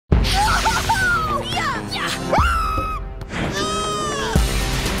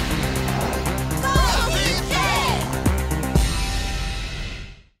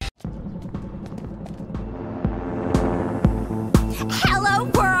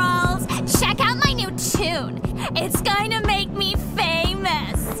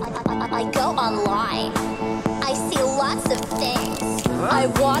I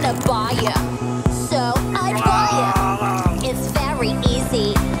wanna buy it. So I buy it. It's very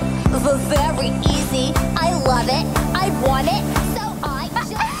easy. Very easy. I love it. I want it. So I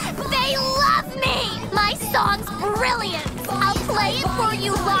just They love me! My song's brilliant! I'll play it for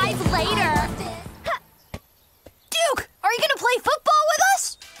you live later. Duke, are you gonna play football with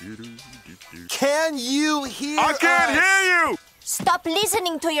us? Can you hear I can't hear you! stop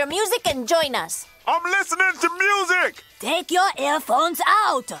listening to your music and join us. I'm listening to music! Take your earphones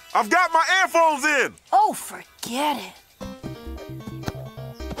out. I've got my earphones in! Oh, forget it.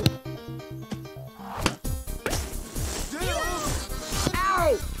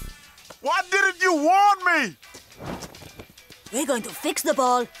 Ow! Why didn't you warn me? We're going to fix the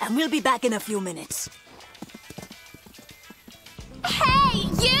ball, and we'll be back in a few minutes. Hey,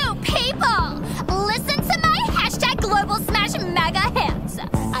 you people! Listen to my hashtag Global Smash Mega Hits.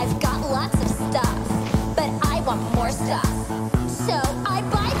 I've got lots of stuff, but I want more stuff. So I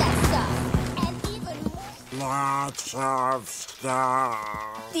buy that stuff. And even more. Lots of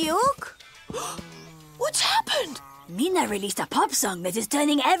stuff. Duke? What's happened? Meana released a pop song that is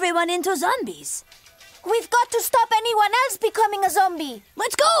turning everyone into zombies. We've got to stop anyone else becoming a zombie.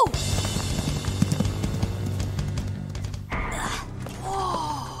 Let's go!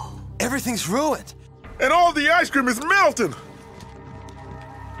 Everything's ruined. And all the ice cream is melting!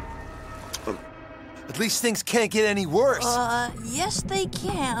 At least things can't get any worse. Yes they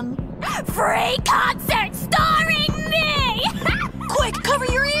can. Free concert starring me! Quick, cover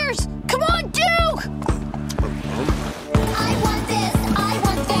your ears! Come on, Duke! I want this. I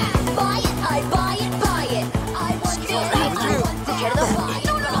want that. Buy it. I buy it. Buy it. I want this. I want that.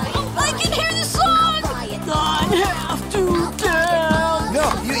 I can hear the song! Buy it. I have to dance! No,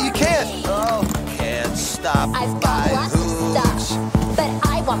 you can't. Oh, can't stop. I've got lots of stuff, but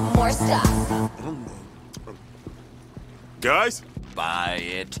I want more stuff. Guys? Buy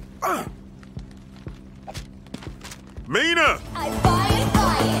it. Meana! I buy it.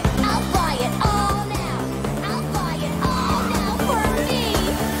 Buy it. I'll buy it all now. I'll buy it all now for me.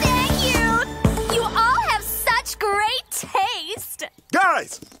 Thank you! You all have such great taste!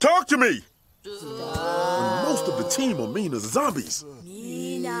 Guys, talk to me! Most of the team are Meana's zombies.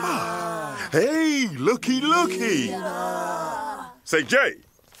 Hey, looky. Say, Jay,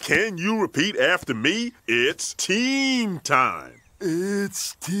 can you repeat after me? It's team time.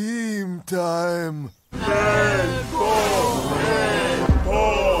 It's team time. Red ball,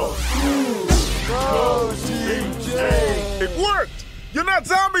 go Team Jay. It worked! You're not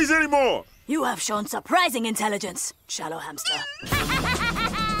zombies anymore! You have shown surprising intelligence, shallow hamster.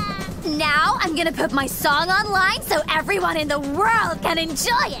 Now I'm gonna put my song online so everyone in the world can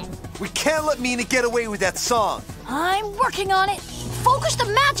enjoy it! We can't let Meana get away with that song. I'm working on it. Focus the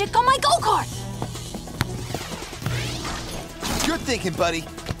magic on my go-kart. Good thinking, buddy.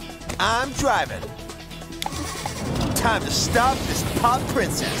 I'm driving. Time to stop this pop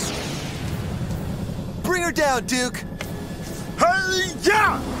princess. Bring her down, Duke. Hey,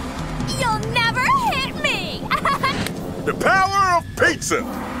 yeah! You'll never hit me! The power of pizza!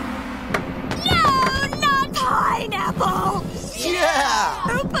 No, not pineapple! Yeah!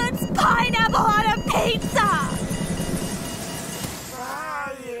 Who puts pineapple on a pizza?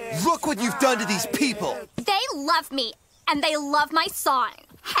 Look what you've done to these people. They love me, and they love my song.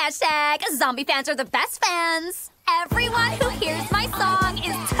 Hashtag zombie fans are the best fans. Everyone who hears my song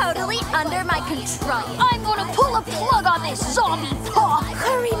is totally under my control. I'm gonna pull a plug on this zombie paw.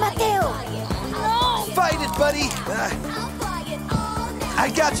 Hurry, Matteo. No! Fight it, buddy. I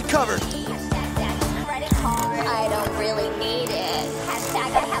got you covered. I don't really need it.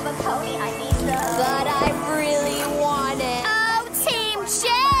 Hashtag I have a pony. I need some. But I really want it. Oh, Team J!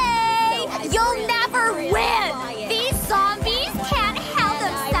 You'll never win! These zombies can't help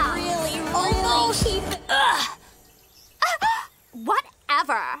themselves. Almost.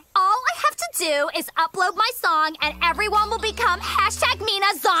 Whatever. All I have to do is upload my song and everyone will become hashtag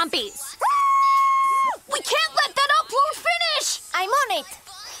Meana zombies. We can't let that upload finish! I'm on it.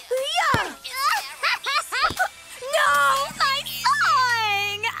 Yeah. No, my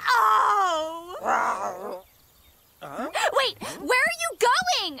song! Oh! Wait, where are you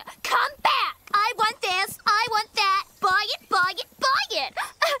going? Come back! I want this, I want that. Buy it, buy it, buy it!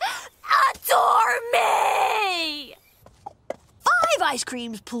 Adore me! 5 ice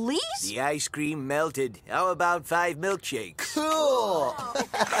creams, please? The ice cream melted. How about 5 milkshakes? Cool.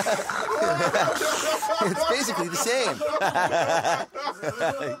 It's basically the same.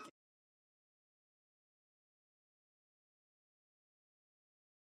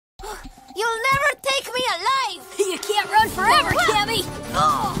 You'll never take me alive. You can't run forever, Cami!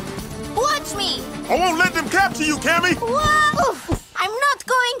 Watch me. I won't let them capture you, Cami! Whoa. I I'm not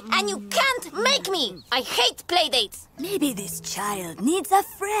going, and you can't make me. I hate playdates. Maybe this child needs a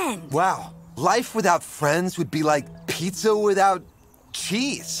friend. Wow. Life without friends would be like pizza without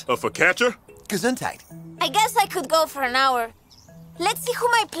cheese. A focaccia? Gesundheit. I guess I could go for an hour. Let's see who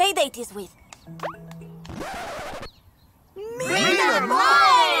my playdate is with. Meana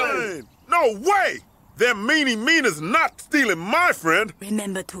mine! No way! That meanie Meana's not stealing my friend.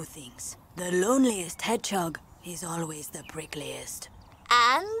 Remember two things. The loneliest hedgehog is always the prickliest.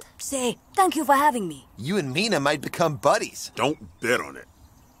 And? Say, thank you for having me. You and Meana might become buddies. Don't bet on it.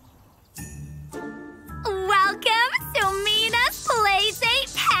 Welcome to Meana's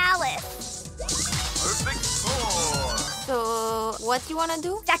Playdate Palace. Perfect score. So, what do you want to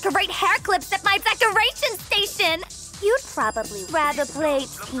do? Decorate hair clips at my decoration station. You'd probably rather play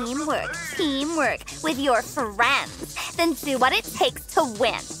teamwork with your friends than do what it takes to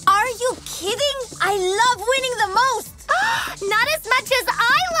win. Are you kidding? I love winning the most. Not as much as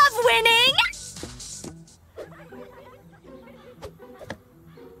I love winning.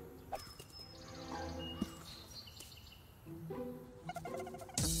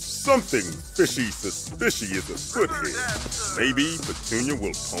 Something fishy suspicious is afoot here. Maybe Petunia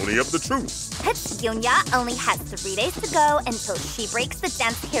will pony up the truth. Petunia only has 3 days to go until she breaks the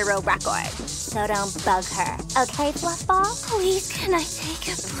dance hero record. So don't bug her, okay, Fluffball? Please, can I take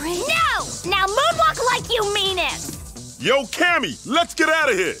a break? No! Now moonwalk like you mean it! Yo, Cami, let's get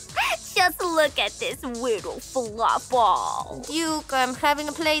out of here. Just look at this little Fluffball. Duke, I'm having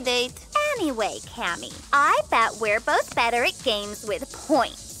a playdate. Anyway, Cami, I bet we're both better at games with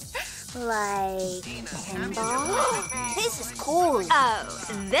points. Like pinball? This is cool. Oh,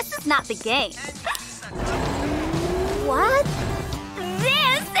 this is not the game. What?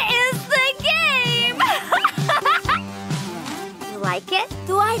 This is the game! You like it?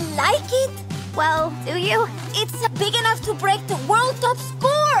 Do I like it? Well, do you? It's big enough to break the world top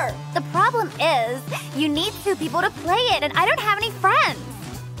score. The problem is, you need 2 people to play it, and I don't have any friends.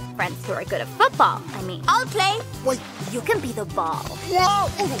 Friends who are good at football, I mean. I'll play. Wait. You can be the ball. Whoa!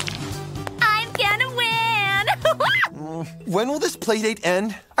 I'm gonna win! When will this playdate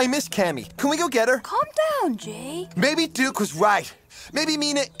end? I miss Cami. Can we go get her? Calm down, Jay. Maybe Duke was right. Maybe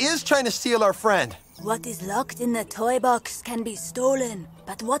Meana is trying to steal our friend. What is locked in the toy box can be stolen,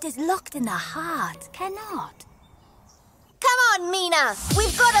 but what is locked in the heart cannot. Come on, Meana.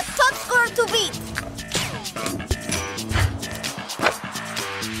 We've got a top score to beat.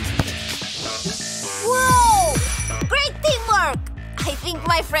 Whoa! Great teamwork! I think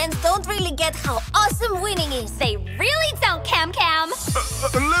my friends don't really get how awesome winning is. They really don't, Cam.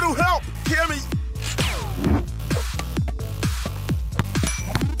 A little help, Cami.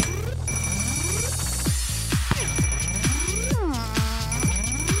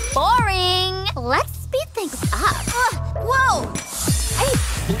 Boring. Let's speed things up. Whoa! Hey!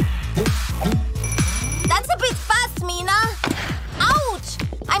 That's a bit fast, Meana. Ouch!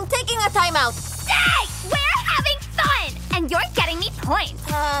 I'm taking a timeout. Hey! We're having fun! And you're getting me points.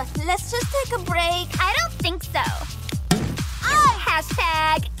 Let's just take a break. I don't think so.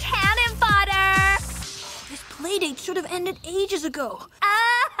 Hashtag cannon fodder. This playdate should have ended ages ago.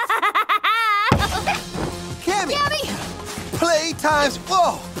 Cami! Playtime's,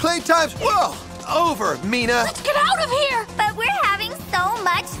 whoa! Playtime's, whoa! Over, Meana. Let's get out of here! But we're having so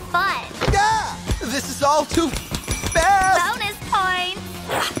much fun. Yeah! This is all too fast! Bonus points.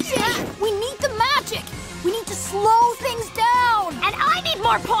 Jay, we need the magic. We need to slow things down. And I need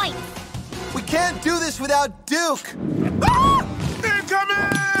more points. We can't do this without Duke. Ah!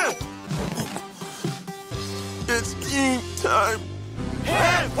 Incoming! It's team time.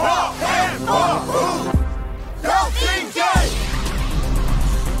 Handball! Who? Go Team J!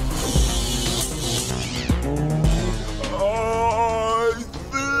 I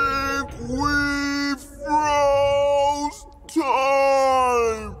think we froze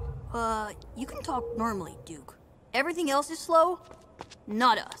time. You can talk normally, Duke. Everything else is slow,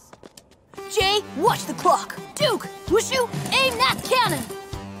 not us. Jay, watch the clock. Duke, Wushu, aim that cannon.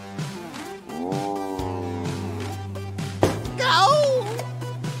 Go!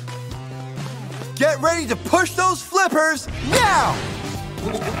 Get ready to push those flippers now!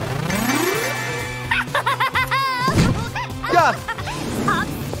 Yeah. Top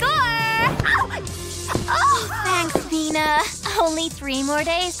score. Oh, thanks, Meana. Only 3 more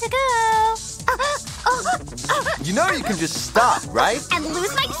days to go. You know you can just stop, right? And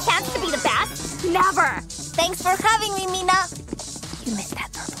lose my chance to be the best? Never. Thanks for having me, Meana. You missed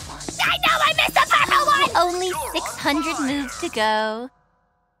that purple one. I know I missed the purple one! Only 600 moves to go.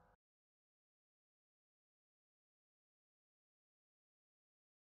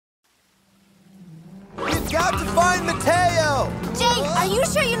 Scout to find Matteo! Jay, are you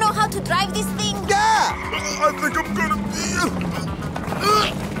sure you know how to drive this thing? Yeah! I think I'm gonna...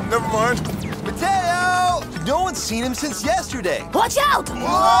 Never mind. Matteo! No one's seen him since yesterday. Watch out!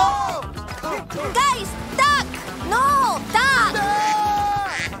 Whoa! Guys, duck! No, duck!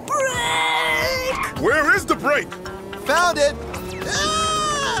 Break! Where is the brake? Found it!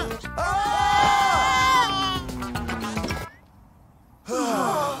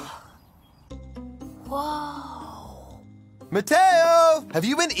 Whoa. Matteo! Have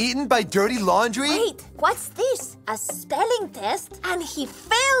you been eaten by dirty laundry? Wait, what's this? A spelling test? And he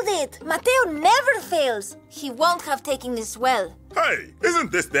failed it! Matteo never fails! He won't have taken this well. Hey,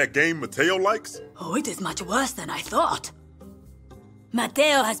 isn't this that game Matteo likes? Oh, it is much worse than I thought.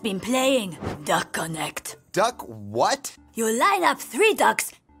 Matteo has been playing Duck Connect. Duck what? You line up 3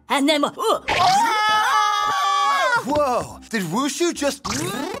 ducks, and then... Whoa! Did Wushu just...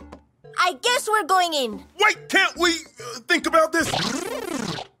 I guess we're going in. Wait, can't we think about this?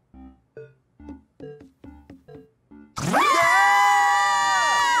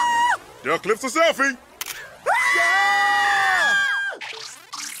 Duck lifts a selfie.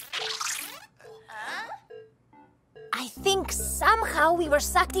 I think somehow we were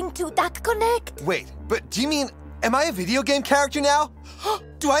sucked into Duck Connect. Wait, but do you mean... Am I a video game character now?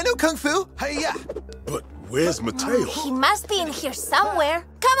 Do I know Kung Fu? Hi-ya! But where's Matteo? He must be in here somewhere.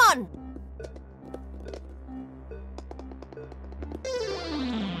 Come on!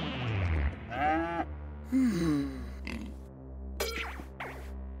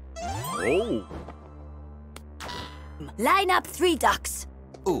 Oh. Line up 3 ducks.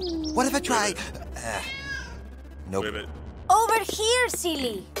 Ooh, what if I try... nope. Wait a minute. Over here,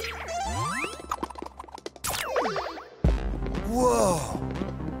 silly. Whoa!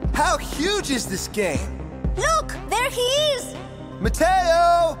 How huge is this game? Look, there he is.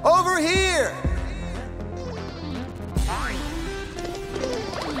 Matteo! Over here!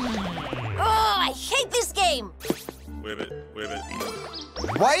 Oh, I hate this game. Wait a minute.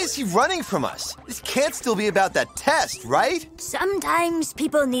 Why is he running from us? This can't still be about that test, right? Sometimes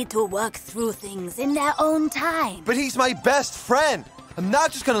people need to work through things in their own time. But he's my best friend. I'm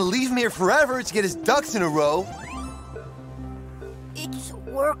not just gonna leave him here forever to get his ducks in a row. It's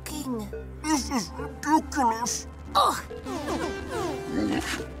working. This is ridiculous. Oh.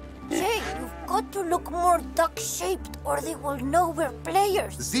 Jay, you've got to look more duck-shaped or they will know we're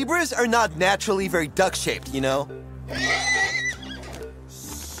players. Zebras are not naturally very duck-shaped, you know?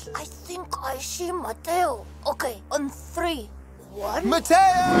 I think I see Matteo. Okay, on 3. 1.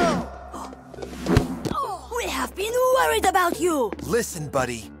 Matteo! We have been worried about you. Listen,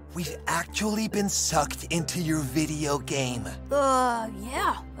 buddy. We've actually been sucked into your video game.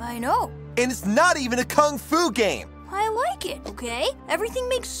 Yeah, I know. And it's not even a Kung Fu game. I like it, okay? Everything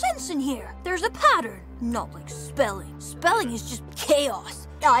makes sense in here. There's a pattern, not like spelling. Spelling is just chaos.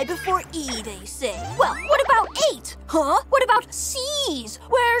 I before E, they say. Well, what about 8? Huh? What about C's?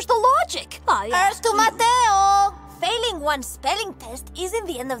 Where's the logic? Here's to Matteo! Failing one spelling test isn't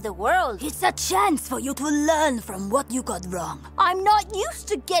the end of the world. It's a chance for you to learn from what you got wrong. I'm not used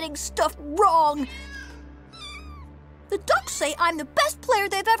to getting stuff wrong. The ducks say I'm the best player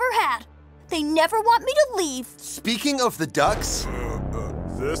they've ever had. They never want me to leave. Speaking of the ducks...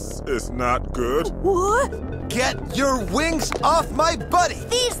 This is not good. What? Get your wings off my buddy!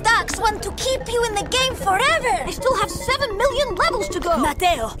 These ducks want to keep you in the game forever! I still have 7 million levels to go.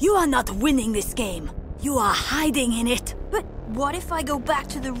 Matteo, you are not winning this game. You are hiding in it. But what if I go back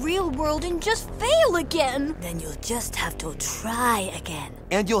to the real world and just fail again? Then you'll just have to try again.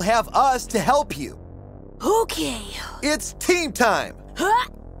 And you'll have us to help you. Okay. It's team time! Huh?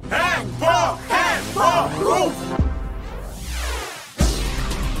 Handball, move!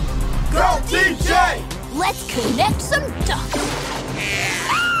 Go, Team J! Let's connect some ducks.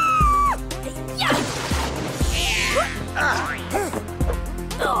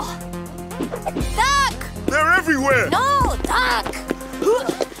 Duck! They're everywhere! No, duck!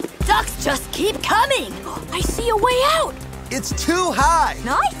 Ducks just keep coming. I see a way out. It's too high!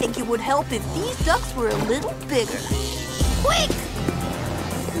 Now, I think it would help if these ducks were a little bigger. Quick!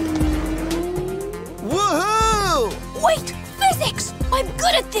 Woohoo! Wait, physics! I'm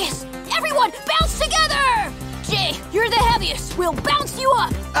good at this. Everyone, bounce together! Jay, you're the heaviest. We'll bounce you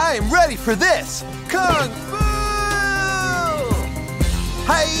up. I'm ready for this! Kung Fu!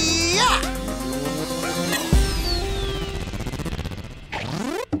 Hi-ya!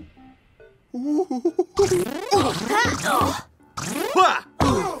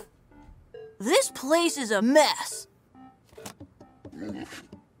 This place is a mess.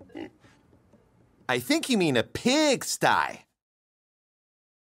 I think you mean a pigsty.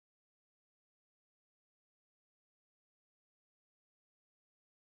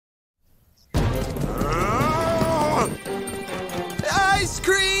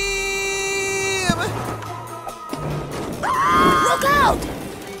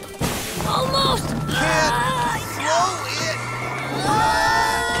 van! Slow it!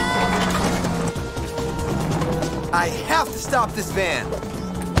 I have to stop this van.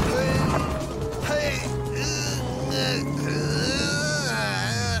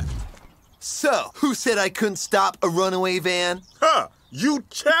 So, who said I couldn't stop a runaway van? Ha! You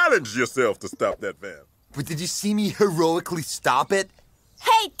challenged yourself to stop that van. But did you see me heroically stop it?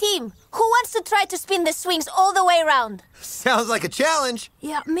 Hey, team, who wants to try to spin the swings all the way around? Sounds like a challenge.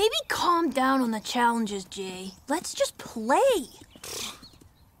 Yeah, maybe calm down on the challenges, Jay. Let's just play.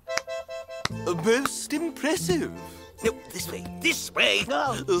 Most impressive. No, this way. This way.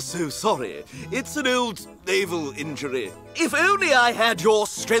 Oh, so sorry. It's an old naval injury. If only I had your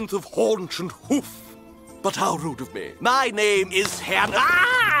strength of haunch and hoof. But how rude of me. My name is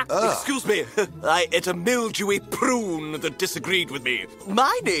Hannah. Excuse me. I ate a mildewy prune that disagreed with me.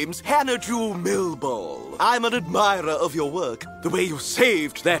 My name's Hannah Jew Millball. I'm an admirer of your work. The way you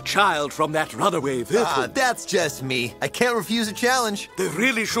saved that child from that runaway vehicle. That's just me. I can't refuse a challenge. There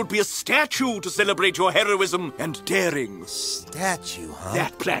really should be a statue to celebrate your heroism and daring. Statue, huh?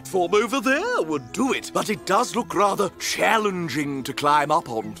 That platform over there would do it, but it does look rather challenging to climb up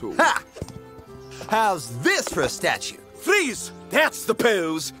onto. Ha! How's this for a statue? Freeze! That's the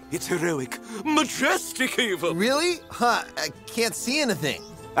pose. It's heroic, majestic even. Really? Huh, I can't see anything.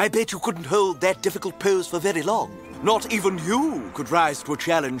 I bet you couldn't hold that difficult pose for very long. Not even you could rise to a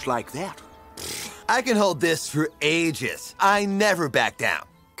challenge like that. I can hold this for ages. I never back down.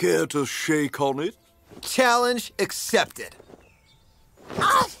 Care to shake on it? Challenge accepted.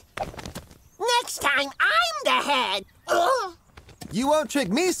 Next time, I'm the head. You won't trick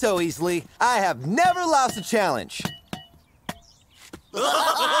me so easily. I have never lost a challenge. By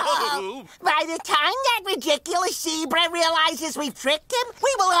the time that ridiculous zebra realizes we've tricked him,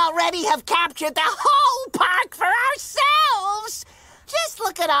 we will already have captured the whole park for ourselves. Just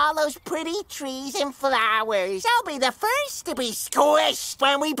look at all those pretty trees and flowers. They'll be the first to be squished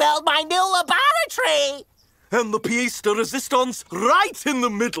when we build my new laboratory. And the pièce de résistance right in the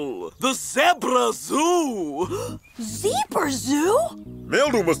middle. The Zebra Zoo. Zebra Zoo?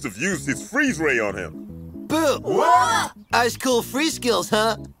 Mildew must have used his freeze ray on him. Boo! What? Ice cool free skills,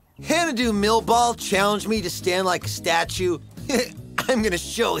 huh? Hannah Millball challenged me to stand like a statue. I'm gonna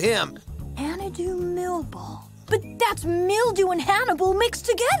show him. Hannah Millball. But that's Mildew and Hannibal mixed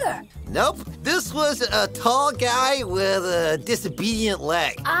together. Nope. This was a tall guy with a disobedient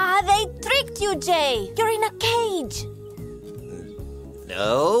leg. They tricked you, Jay. You're in a cage.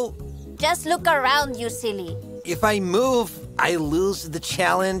 No. Just look around, you silly. If I move, I lose the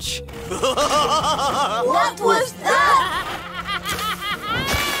challenge. What was that?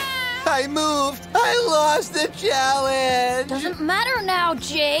 I moved. I lost the challenge. Doesn't matter now,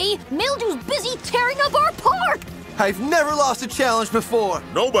 Jay. Mildew's busy tearing up our park. I've never lost a challenge before.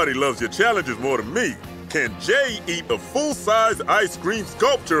 Nobody loves your challenges more than me. Can Jay eat a full-size ice cream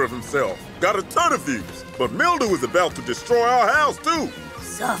sculpture of himself? Got a ton of views. But Mildew is about to destroy our house, too.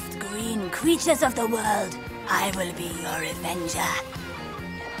 Soft green creatures of the world, I will be your avenger.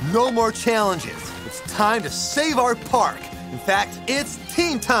 No more challenges. It's time to save our park. In fact, it's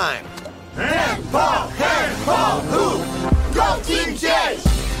team time. Handball, who? Go Team J!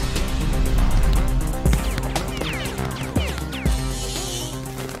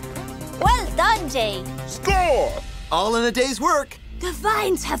 Well done, Jay. Score! All in a day's work. The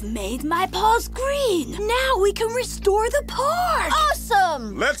vines have made my paws green. Now we can restore the park.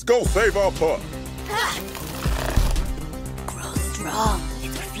 Awesome! Let's go save our park. Grow strong,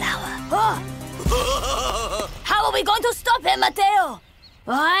 little flower. How are we going to stop him, Matteo?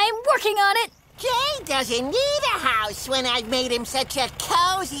 I'm working on it. Jay doesn't need a house when I've made him such a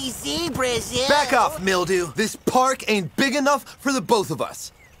cozy zebra zoo. Back off, Mildew. This park ain't big enough for the both of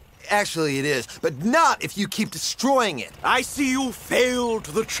us. Actually, it is, but not if you keep destroying it. I see you failed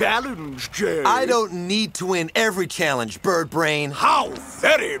the challenge, Jay. I don't need to win every challenge, Bird Brain. How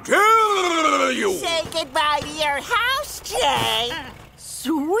very dare you! Say goodbye to your house, Jay.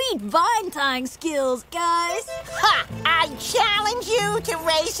 Sweet vine tying skills, guys. Ha! I challenge you to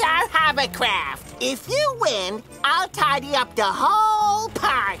race our hovercraft. If you win, I'll tidy up the whole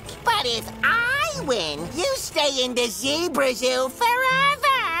park. But if I win, you stay in the zebra zoo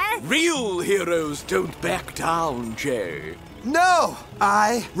forever. Real heroes don't back down, Jay. No,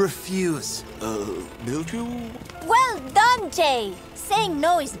 I refuse. Mildew? Well done, Jay. Saying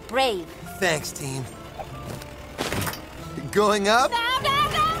no is brave. Thanks, team. Going up?